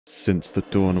Since the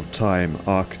dawn of time,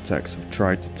 architects have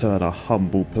tried to turn a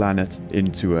humble planet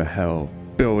into a hell.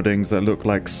 Buildings that look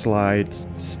like slides,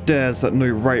 stairs that no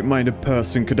right-minded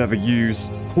person could ever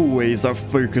use, hallways that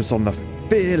focus on the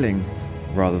feeling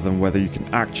rather than whether you can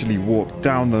actually walk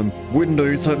down them,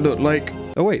 windows that look like...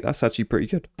 Oh wait, that's actually pretty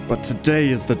good. But today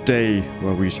is the day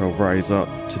where we shall rise up.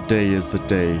 Today is the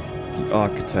day the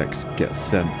architects get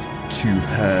sent to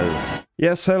hell.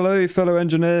 Yes, hello fellow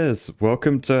engineers.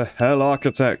 Welcome to Hell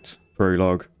Architect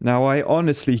Prologue. Now I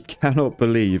honestly cannot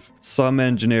believe some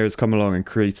engineers come along and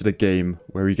created a game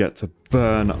where we get to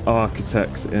burn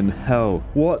architects in hell.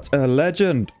 What a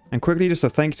legend! And quickly just a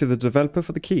thank you to the developer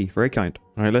for the key. Very kind.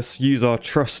 Alright, let's use our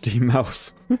trusty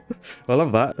mouse. I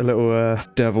love that. A little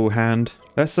devil hand.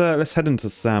 Let's head into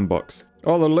Sandbox.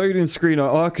 Oh, the loading screen are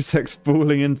architects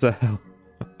falling into hell.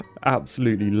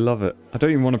 Absolutely love it. I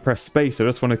don't even want to press space. I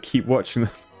just want to keep watching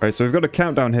them. Alright, so we've got a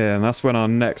countdown here, and that's when our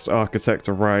next architect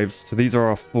arrives. So these are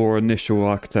our 4 initial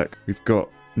architects. We've got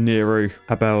Nero,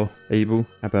 Abel.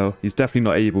 He's definitely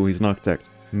not Abel, he's an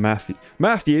architect.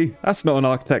 Matthew? That's not an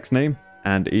architect's name.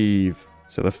 And Eve.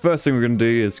 So the first thing we're going to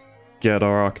do is get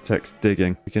our architects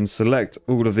digging. We can select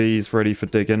all of these ready for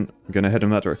digging. I'm going to head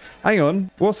in that direction. Hang on,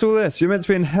 what's all this? You're meant to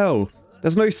be in hell.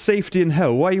 There's no safety in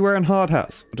hell. Why are you wearing hard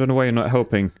hats? I don't know why you're not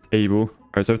helping, Abel.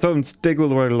 Alright, so I've told them to dig all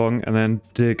the way along and then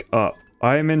dig up.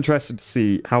 I am interested to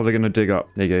see how they're going to dig up.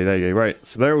 There you go. Right,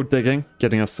 so they're all digging,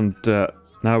 getting us some dirt.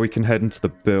 Now we can head into the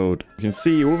build. You can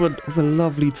see all the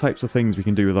lovely types of things we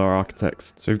can do with our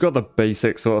architects. So we've got the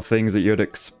basic sort of things that you'd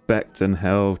expect in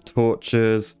hell.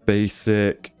 Torches,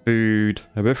 basic, food.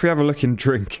 But if we have a look in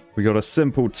drink, we got a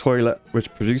simple toilet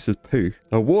which produces poo.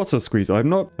 A water squeezer. I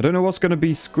don't know what's going to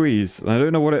be squeezed. I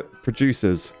don't know what it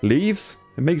produces. Leaves?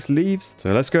 It makes leaves.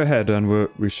 So let's go ahead and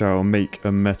we shall make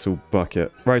a metal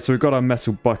bucket. Right, so we've got our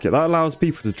metal bucket. That allows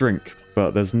people to drink.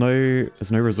 But there's no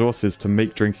resources to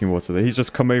make drinking water. He's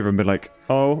just come over and been like,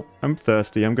 oh, I'm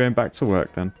thirsty. I'm going back to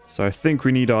work then. So I think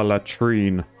we need our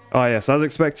latrine. Ah, yes, as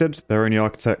expected, they're only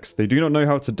architects. They do not know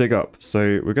how to dig up. So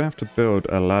we're going to have to build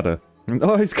a ladder.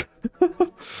 Oh, he's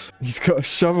got a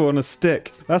shovel on a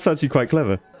stick. That's actually quite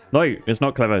clever. No, it's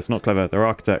not clever. It's not clever. They're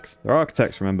architects. They're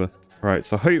architects, remember. Right,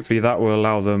 so hopefully that will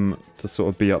allow them to sort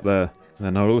of be up there. And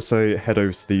then I'll also head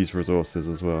over to these resources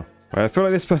as well. Right, I feel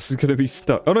like this person's going to be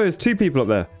stuck. Oh no, there's 2 people up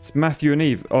there. It's Matthew and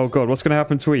Eve. Oh god, what's going to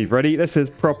happen to Eve? Ready? This is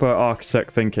proper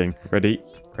architect thinking. Ready?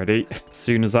 Ready? As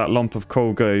soon as that lump of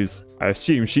coal goes, I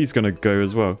assume she's going to go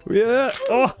as well. Yeah!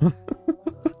 Oh!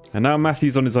 And now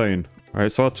Matthew's on his own.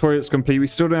 Alright, so our toilet's complete. We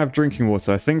still don't have drinking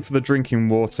water. I think for the drinking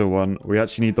water one, we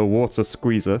actually need the water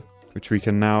squeezer, which we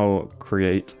can now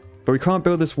create. But we can't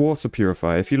build this water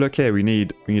purifier. If you look here, we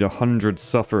need 100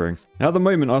 suffering. Now at the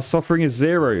moment, our suffering is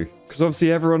 0. Because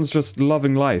obviously everyone's just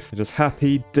loving life. They're just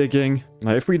happy, digging.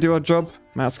 Now if we do our job,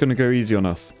 Matt's going to go easy on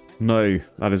us. No,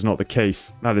 that is not the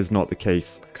case. That is not the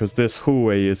case. Because this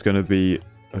hallway is going to be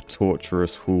a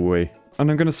torturous hallway. And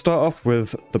I'm going to start off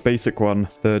with the basic one.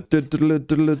 The...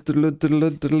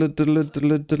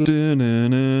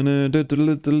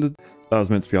 That was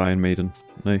meant to be Iron Maiden.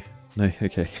 No,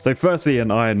 okay. So firstly,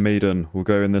 an Iron Maiden will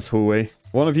go in this hallway.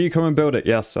 One of you come and build it.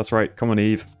 Yes, that's right. Come on,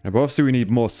 Eve. But obviously we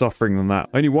need more suffering than that.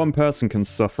 Only one person can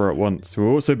suffer at once. We'll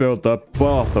also build the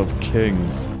Bath of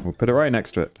Kings. We'll put it right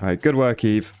next to it. All right, good work,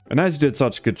 Eve. And as you did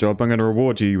such a good job, I'm going to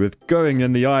reward you with going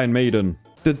in the Iron Maiden.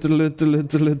 Oh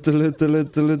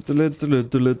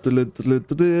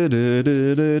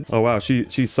wow,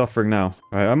 she's suffering now.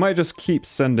 All right, I might just keep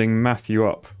sending Matthew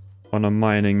up on a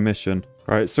mining mission.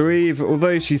 Right, so Eve,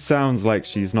 although she sounds like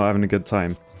she's not having a good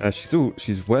time,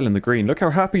 she's well in the green. Look how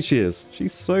happy she is.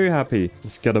 She's so happy.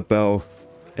 Let's get a bell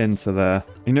into there.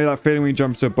 You know that feeling when you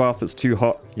jump into a bath that's too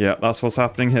hot? Yeah, that's what's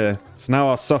happening here. So now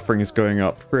our suffering is going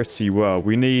up pretty well.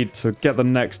 We need to get the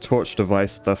next torch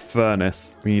device, the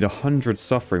furnace. We need 100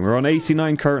 suffering. We're on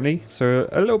 89 currently, so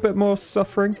a little bit more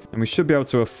suffering, and we should be able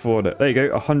to afford it. There you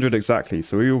go, 100 exactly.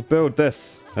 So we will build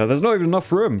this. There's not even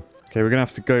enough room. Okay, we're going to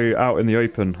have to go out in the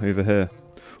open over here.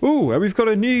 Ooh, and we've got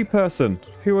a new person.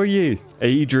 Who are you?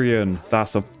 Adrian.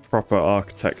 That's a proper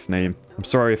architect's name. I'm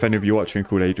sorry if any of you watching are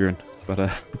called Adrian,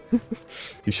 but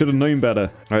you should have known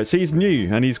better. All right, so he's new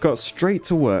and he's got straight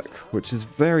to work, which is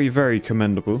very, very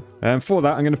commendable. And for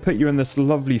that, I'm going to put you in this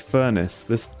lovely furnace.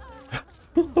 This...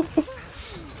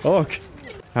 Oh,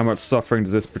 how much suffering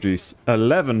does this produce?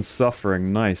 11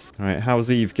 suffering. Nice. All right,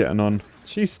 how's Eve getting on?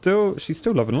 She's still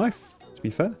loving life, to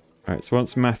be fair. Alright, so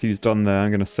once Matthew's done there,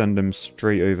 I'm going to send him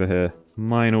straight over here.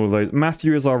 Mine all those.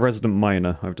 Matthew is our resident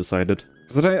miner, I've decided.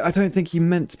 Because I don't think he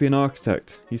meant to be an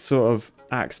architect. He sort of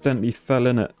accidentally fell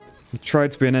in it. He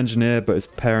tried to be an engineer, but his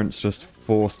parents just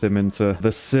forced him into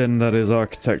the sin that is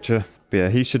architecture. But yeah,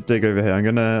 he should dig over here. I'm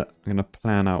gonna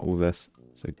plan out all this.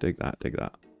 So dig that, dig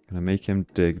that. Gonna make him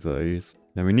dig those.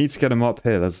 Then we need to get him up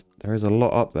here. There is a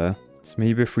lot up there. So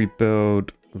maybe if we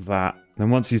build that, then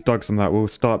once he's dug some of that, we'll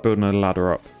start building a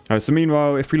ladder up. Alright, so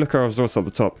meanwhile, if we look at our resource at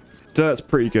the top, dirt's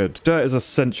pretty good. Dirt is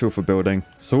essential for building.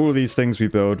 So all of these things we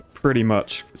build pretty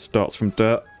much starts from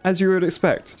dirt, as you would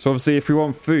expect. So obviously if we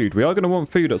want food, we are going to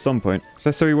want food at some point. So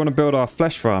let's say we want to build our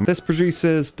flesh farm. This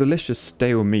produces delicious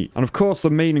stale meat. And of course the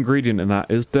main ingredient in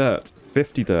that is dirt.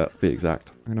 50 dirt to be exact.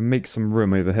 I'm going to make some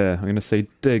room over here. I'm going to say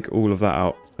dig all of that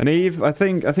out. And Eve, I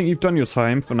think you've done your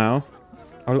time for now.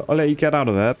 I'll let you get out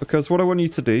of there because what I want you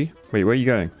to do... Wait, where are you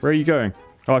going? Where are you going?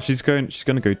 Oh, she's going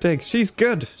to go dig. She's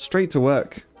good. Straight to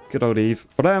work. Good old Eve.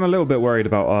 But I am a little bit worried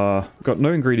about our... Got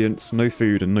no ingredients, no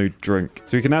food, and no drink.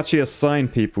 So we can actually assign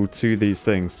people to these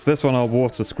things. So this one, our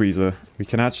water squeezer. We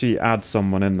can actually add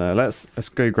someone in there. Let's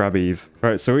go grab Eve.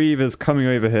 Right, so Eve is coming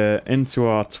over here into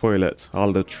our toilet, our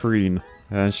latrine.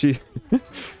 And she's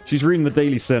reading the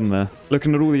Daily Sin there.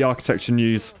 Looking at all the architecture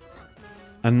news.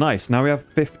 And nice, now we have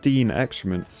 15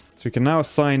 excrements. So we can now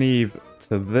assign Eve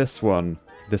to this one.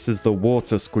 This is the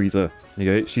water squeezer. There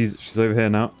you go, she's over here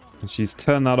now. And she's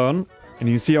turned that on. And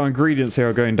you can see our ingredients here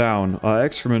are going down. Our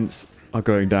excrements are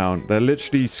going down. They're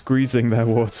literally squeezing their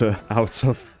water out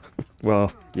of...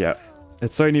 Well, yeah.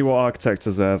 It's only what architects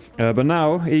deserve. But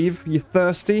now, Eve, you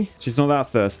thirsty? She's not that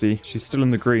thirsty. She's still in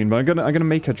the green, but I'm gonna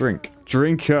make her drink.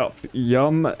 Drink up.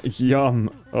 Yum, yum.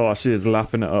 Oh, she is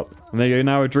lapping it up. And there you go.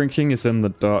 Now her drinking is in the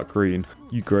dark green.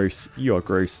 You gross. You are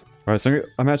gross. All right, so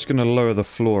I'm actually gonna lower the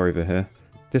floor over here.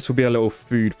 This will be a little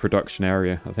food production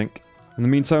area, I think. In the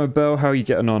meantime, Belle, how are you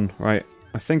getting on? Right,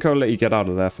 I think I'll let you get out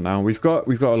of there for now. We've got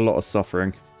a lot of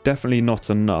suffering. Definitely not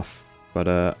enough. But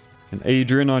and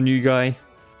Adrian, our new guy,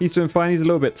 he's doing fine. He's a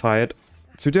little bit tired.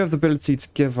 So we do have the ability to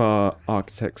give our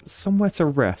architects somewhere to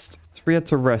rest. So we had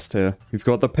to rest here. We've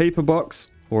got the paper box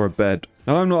or a bed.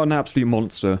 Now, I'm not an absolute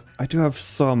monster. I do have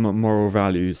some moral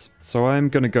values. So I'm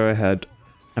going to go ahead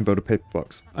and build a paper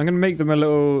box. I'm going to make them a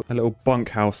little bunk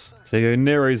house. So you go,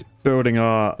 Nero's building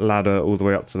our ladder all the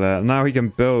way up to there. Now he can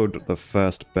build the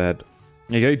first bed.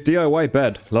 There you go, DIY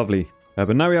bed. Lovely.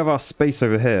 But now we have our space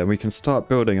over here and we can start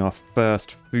building our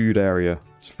first food area.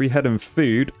 So if we head in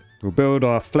food, we'll build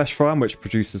our flesh farm, which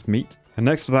produces meat. And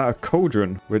next to that, a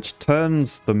cauldron, which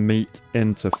turns the meat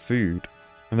into food.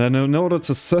 And then in order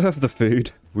to serve the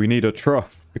food, we need a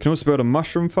trough. We can also build a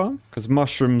mushroom farm, because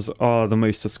mushrooms are the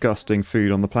most disgusting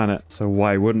food on the planet. So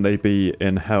why wouldn't they be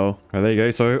in hell? Oh, there you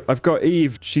go. So I've got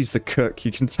Eve. She's the cook.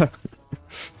 You can tell.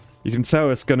 You can tell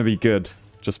it's going to be good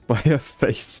just by her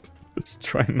face.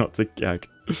 Trying not to gag.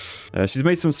 She's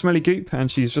made some smelly goop, and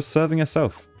she's just serving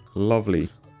herself. Lovely.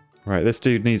 Right, this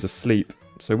dude needs a sleep.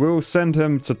 So we'll send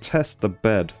him to test the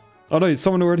bed. Oh no,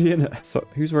 someone already in it. So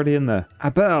who's already in there?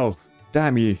 Abel!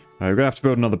 Damn you. Right, we're gonna have to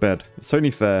build another bed. It's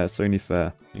only fair, it's only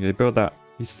fair. Okay, build that.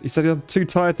 He said I'm too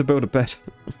tired to build a bed.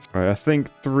 Right, I think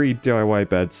 3 DIY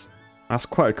beds. That's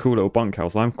quite a cool little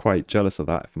bunkhouse. I'm quite jealous of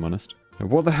that, if I'm honest.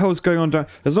 What the hell's going on down?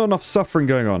 There's not enough suffering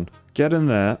going on. Get in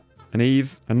there. And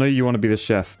Eve, I know you want to be the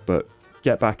chef, but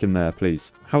get back in there,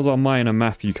 please. How's our miner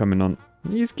Matthew coming on?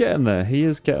 He's getting there. He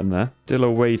is getting there. Still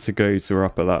a way to go to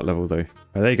up at that level, though. Right,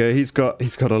 there you go. He's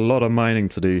got a lot of mining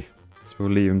to do. So we'll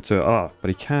leave him to it. Ah, but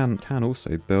he can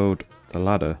also build the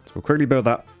ladder. So we'll quickly build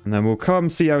that. And then we'll come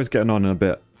see how he's getting on in a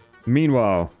bit.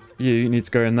 Meanwhile, you need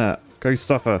to go in there. Go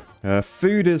suffer.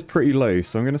 Food is pretty low,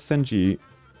 so I'm going to send you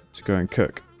to go and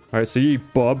cook. All right, so you,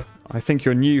 Bob, I think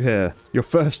you're new here. Your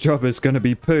first job is going to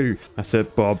be poo. I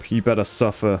said, Bob, you better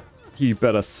suffer. You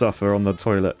better suffer on the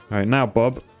toilet. All right, now,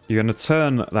 Bob, you're going to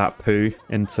turn that poo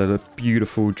into the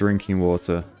beautiful drinking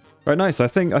water. Right, nice. I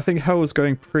think hell's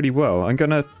going pretty well. I'm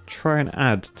going to try and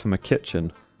add to my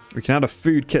kitchen. We can add a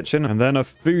food kitchen and then a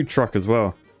food truck as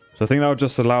well. So I think that'll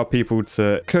just allow people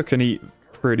to cook and eat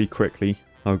pretty quickly.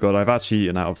 Oh god, I've actually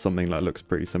eaten out of something that looks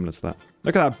pretty similar to that.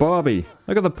 Look at that Barbie.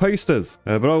 Look at the posters.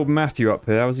 But old Matthew up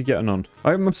here, how's he getting on?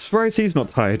 I'm surprised he's not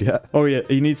tired yet. Oh yeah,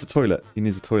 he needs a toilet. He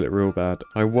needs a toilet real bad.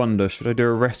 I wonder, should I do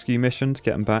a rescue mission to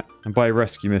get him back? And by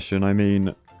rescue mission, I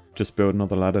mean just build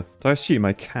another ladder. So I assume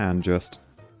I can just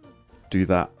do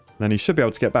that. Then he should be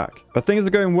able to get back. But things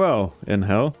are going well in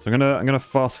hell. So I'm gonna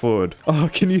fast forward. Oh,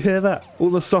 can you hear that? All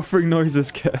the suffering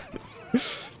noises get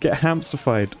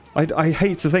hamsterfied. I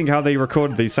hate to think how they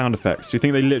recorded these sound effects. Do you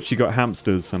think they literally got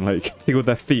hamsters and like tickled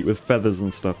their feet with feathers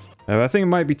and stuff? I think it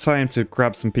might be time to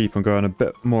grab some people and go on a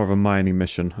bit more of a mining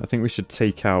mission. I think we should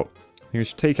take out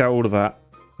all of that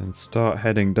and start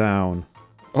heading down.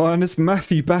 Oh, and it's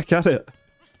Matthew back at it.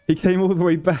 He came all the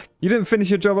way back. You didn't finish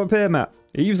your job up here, Matt.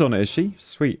 Eve's on it, is she?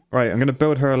 Sweet. Right, I'm going to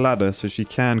build her a ladder so she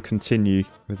can continue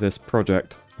with this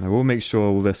project. Now we'll make sure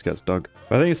all this gets dug.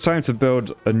 But I think it's time to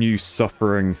build a new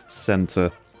suffering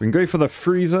center. We can go for the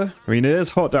freezer. I mean, it is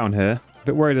hot down here. A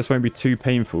bit worried this won't be too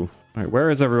painful. All right, where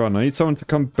is everyone? I need someone to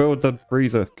come build the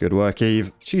freezer. Good work,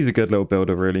 Eve. She's a good little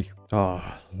builder, really. Oh,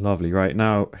 lovely. Right,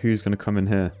 now, who's going to come in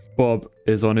here? Bob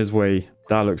is on his way.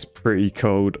 That looks pretty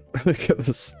cold. Look at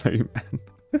the snowman.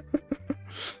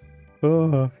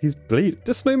 Oh, he's bleed.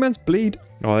 Does snowman's bleed?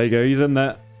 Oh, there you go. He's in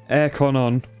there. Aircon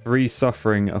on. 3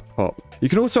 suffering a pop. You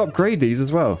can also upgrade these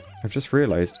as well. I've just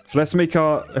realized. So let's make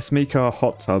our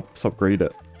hot tub. Let's upgrade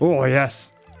it. Oh,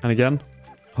 yes. And again.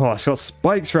 Oh, it's got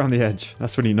spikes around the edge.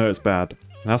 That's when you know it's bad.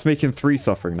 That's making 3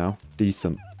 suffering now.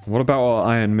 Decent. What about our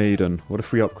Iron Maiden? What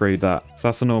if we upgrade that? So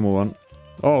that's a normal one.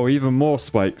 Oh, even more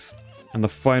spikes. And the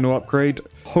final upgrade.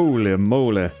 Holy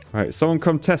moly. Alright, someone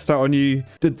come test out on you.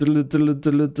 Alright,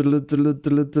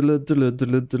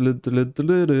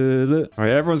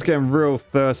 everyone's getting real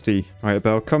thirsty. Alright,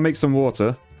 Belle, come make some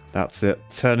water. That's it.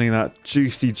 Turning that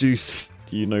juicy.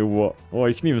 You know what? Oh,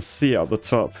 you can even see it up the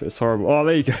top. It's horrible. Oh,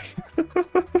 there you go.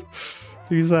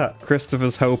 Who's that?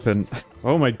 Christopher's helping.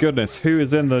 Oh my goodness. Who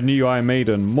is in the new Iron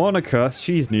Maiden? Monica.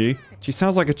 She's new. She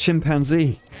sounds like a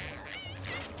chimpanzee.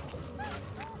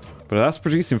 But that's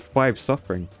producing 5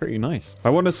 suffering. Pretty nice. I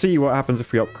want to see what happens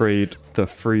if we upgrade the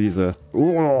freezer.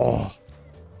 Oh,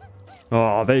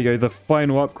 there you go. The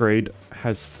final upgrade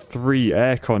has 3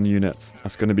 aircon units.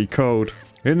 That's going to be cold.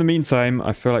 In the meantime,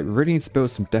 I feel like we really need to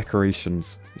build some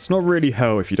decorations. It's not really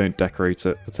hell if you don't decorate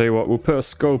it. I'll tell you what, we'll put a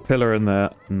skull pillar in there.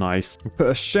 Nice. We'll put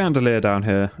a chandelier down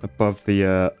here above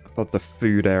the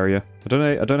food area. I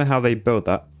don't know how they build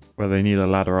that, whether they need a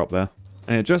ladder up there.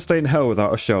 And it just ain't hell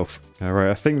without a shelf. Alright,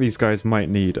 I think these guys might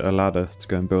need a ladder to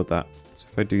go and build that. So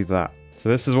if I do that. So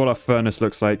this is what our furnace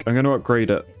looks like. I'm going to upgrade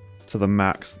it to the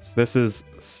max. So this is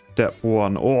step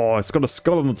 1. Oh, it's got a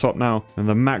skull on the top now. And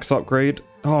the max upgrade.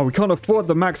 Oh, we can't afford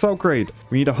the max upgrade.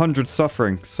 We need 100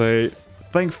 suffering. So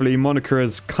thankfully, Monica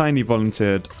has kindly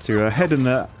volunteered to head in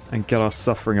there and get our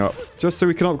suffering up. Just so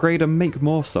we can upgrade and make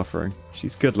more suffering.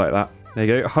 She's good like that. There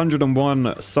you go,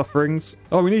 101 sufferings.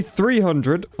 Oh, we need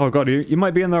 300. Oh god, you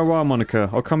might be in there a while, Monica.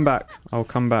 I'll come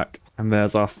back. And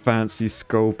there's our fancy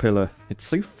skull pillar. It's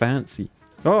so fancy.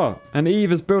 Oh, and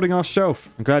Eve is building our shelf.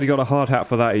 I'm glad you got a hard hat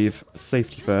for that, Eve.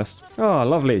 Safety first. Oh,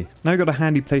 lovely. Now we've got a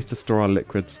handy place to store our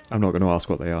liquids. I'm not going to ask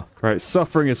what they are. Right,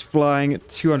 suffering is flying.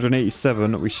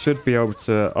 287. We should be able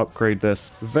to upgrade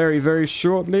this very, very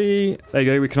shortly. There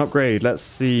you go, we can upgrade. Let's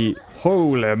see.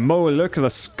 Holy moly, look at the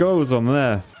skulls on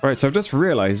there. Right, so I've just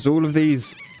realized all of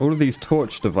these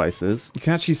torch devices, you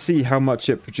can actually see how much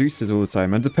it produces all the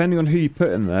time. And depending on who you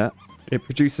put in there, it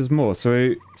produces more.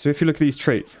 So if you look at these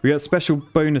traits, we get special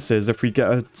bonuses if we get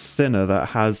a sinner that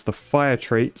has the fire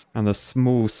trait and the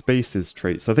small spaces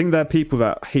trait. So I think they're people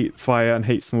that hate fire and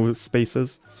hate small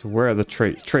spaces. So where are the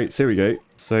traits? Traits, here we go.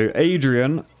 So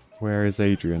Adrian, where is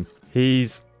Adrian?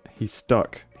 He's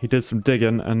stuck. He did some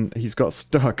digging and he's got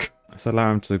stuck. Let's allow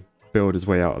him to build his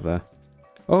way out of there.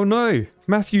 Oh no,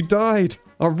 Matthew died.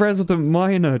 Our resident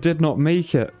miner did not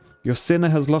make it. Your sinner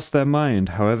has lost their mind.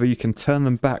 However, you can turn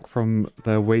them back from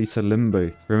their way to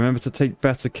limbo. Remember to take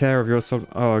better care of your soul.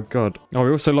 Oh god. Oh,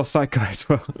 we also lost that guy as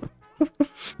well.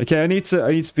 Okay, I need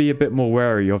to be a bit more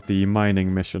wary of the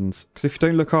mining missions. Because if you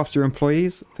don't look after your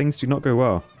employees, things do not go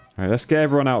well. Alright, let's get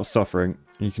everyone out suffering.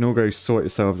 You can all go sort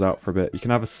yourselves out for a bit. You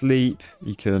can have a sleep.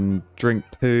 You can drink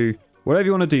poo. Whatever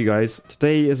you want to do, guys.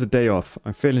 Today is a day off.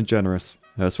 I'm feeling generous.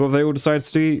 So what have they all decided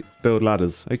to do? Build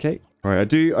ladders. Okay. Alright, I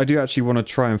do actually want to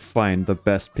try and find the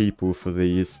best people for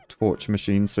these torch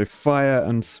machines. So fire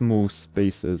and small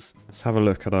spaces. Let's have a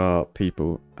look at our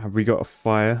people. Have we got a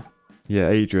fire? Yeah,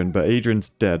 Adrian, but Adrian's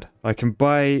dead. I can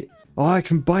buy... Oh, I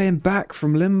can buy him back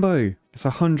from limbo. It's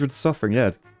 100 suffering.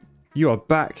 Yeah, you are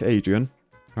back, Adrian.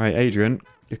 Alright, Adrian,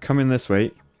 you're coming this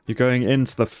way. You're going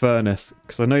into the furnace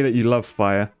because I know that you love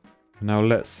fire. Now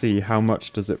let's see, how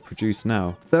much does it produce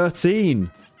now? 13!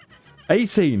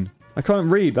 18! I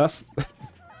can't read, that's...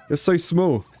 You're so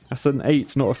small. That's an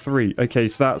 8, not a 3. Okay,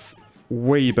 so that's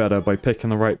way better by picking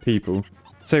the right people.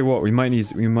 Tell you what, we might need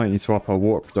to up our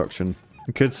water production.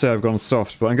 I could say I've gone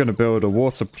soft, but I'm going to build a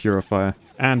water purifier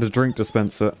and a drink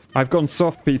dispenser. I've gone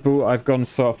soft, people. I've gone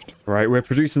soft. Right, we're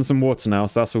producing some water now,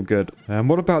 so that's all good.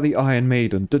 What about the Iron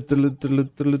Maiden?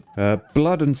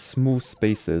 Blood and small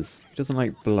spaces. He doesn't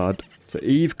like blood. So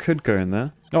Eve could go in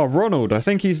there. Oh, Ronald, I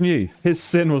think he's new. His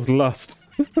sin was lust.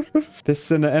 This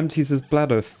sinner empties his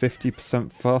bladder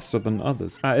 50% faster than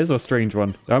others. That is a strange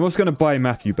one. I'm also going to buy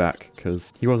Matthew back,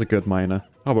 because he was a good miner.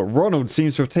 Oh, but Ronald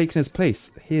seems to have taken his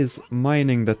place. He is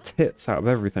mining the tits out of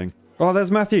everything. Oh, there's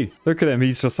Matthew. Look at him.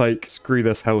 He's just like, screw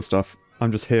this hell stuff.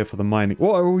 I'm just here for the mining.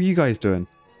 What are all you guys doing?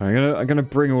 I'm gonna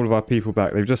bring all of our people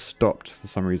back. They've just stopped for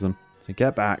some reason. So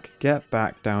get back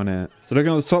down here. So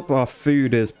looking at the top, our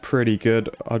food is pretty good.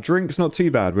 Our drink's not too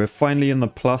bad. We're finally in the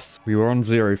plus. We were on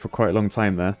 0 for quite a long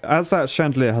time there. As that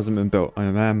chandelier hasn't been built, I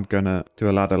am gonna do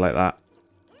a ladder like that.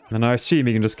 And I assume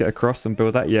you can just get across and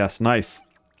build that. Yes, nice.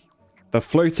 The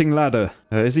floating ladder.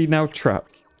 Is he now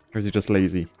trapped? Or is he just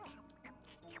lazy?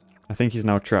 I think he's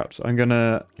now trapped. I'm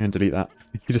gonna delete that.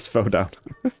 He just fell down.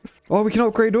 Oh, we can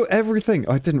upgrade everything.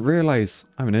 I didn't realize.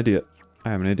 I'm an idiot.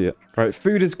 I am an idiot. Right,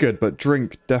 food is good, but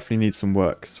drink definitely needs some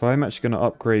work. So I'm actually going to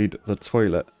upgrade the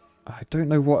toilet. I don't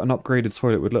know what an upgraded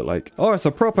toilet would look like. Oh, it's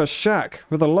a proper shack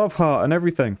with a love heart and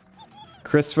everything.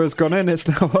 Christopher's gone in. It's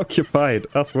now occupied.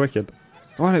 That's wicked.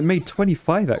 Oh, and it made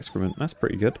 25 excrement. That's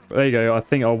pretty good. But there you go. I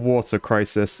think our water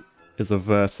crisis is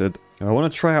averted. I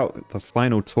want to try out the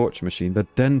final torture machine, the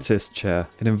dentist chair.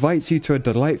 It invites you to a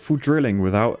delightful drilling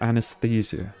without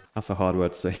anesthesia. That's a hard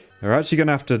word to say. We're actually going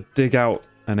to have to dig out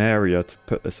an area to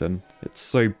put this in. It's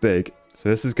so big. So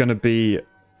this is going to be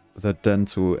the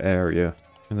dental area.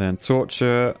 And then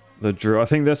torture, the drill. I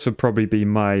think this would probably be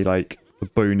my, like, the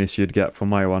bonus you'd get for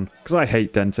my one. Because I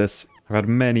hate dentists. I've had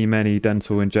many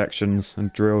dental injections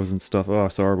and drills and stuff. Oh,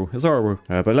 it's horrible. It's horrible.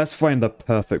 But let's find the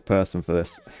perfect person for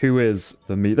this. Who is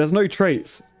the meat? There's no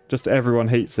traits. Just everyone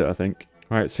hates it, I think.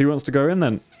 Alright, so who wants to go in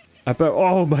then? I bet...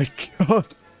 Oh my god.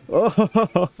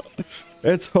 Oh,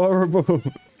 it's horrible.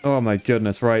 Oh my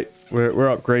goodness. Right, we're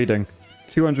upgrading.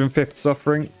 250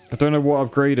 suffering. I don't know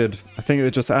what upgraded. I think they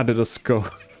just added a skull.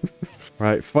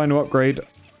 Right, final upgrade.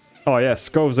 Oh yeah,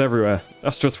 skulls everywhere.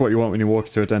 That's just what you want when you walk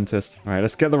into a dentist. Alright,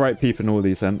 let's get the right people in all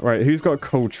these then. Right, who's got a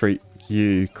cold treat?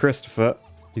 You. Christopher.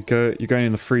 You're going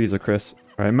in the freezer, Chris.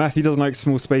 Alright, Matthew doesn't like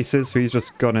small spaces, so he's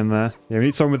just gone in there. Yeah, we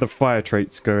need someone with the fire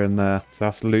trait to go in there. So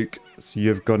that's Luke. So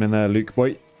you've gone in there, Luke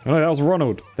boy. Oh, that was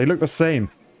Ronald. They look the same.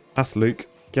 That's Luke.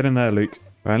 Get in there, Luke.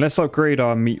 Alright, let's upgrade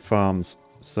our meat farms.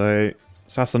 So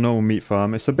that's a normal meat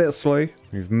farm. It's a bit slow.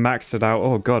 We've maxed it out.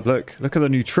 Oh god, look. Look at the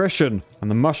nutrition. And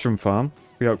the mushroom farm.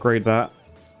 We upgrade that.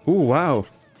 Oh, wow.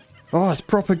 Oh, it's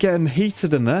proper getting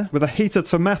heated in there. With a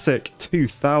heat-o-tomatic.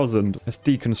 2,000. Let's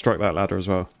deconstruct that ladder as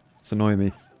well. It's annoying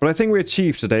me. But I think we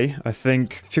achieved today. I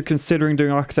think if you're considering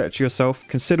doing architecture yourself,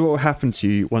 consider what will happen to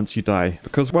you once you die.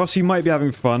 Because whilst you might be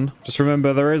having fun, just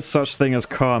remember there is such thing as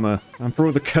karma. And for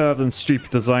all the curved and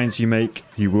stupid designs you make,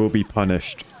 you will be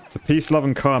punished. So peace, love,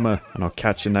 and karma. And I'll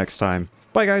catch you next time.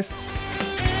 Bye, guys.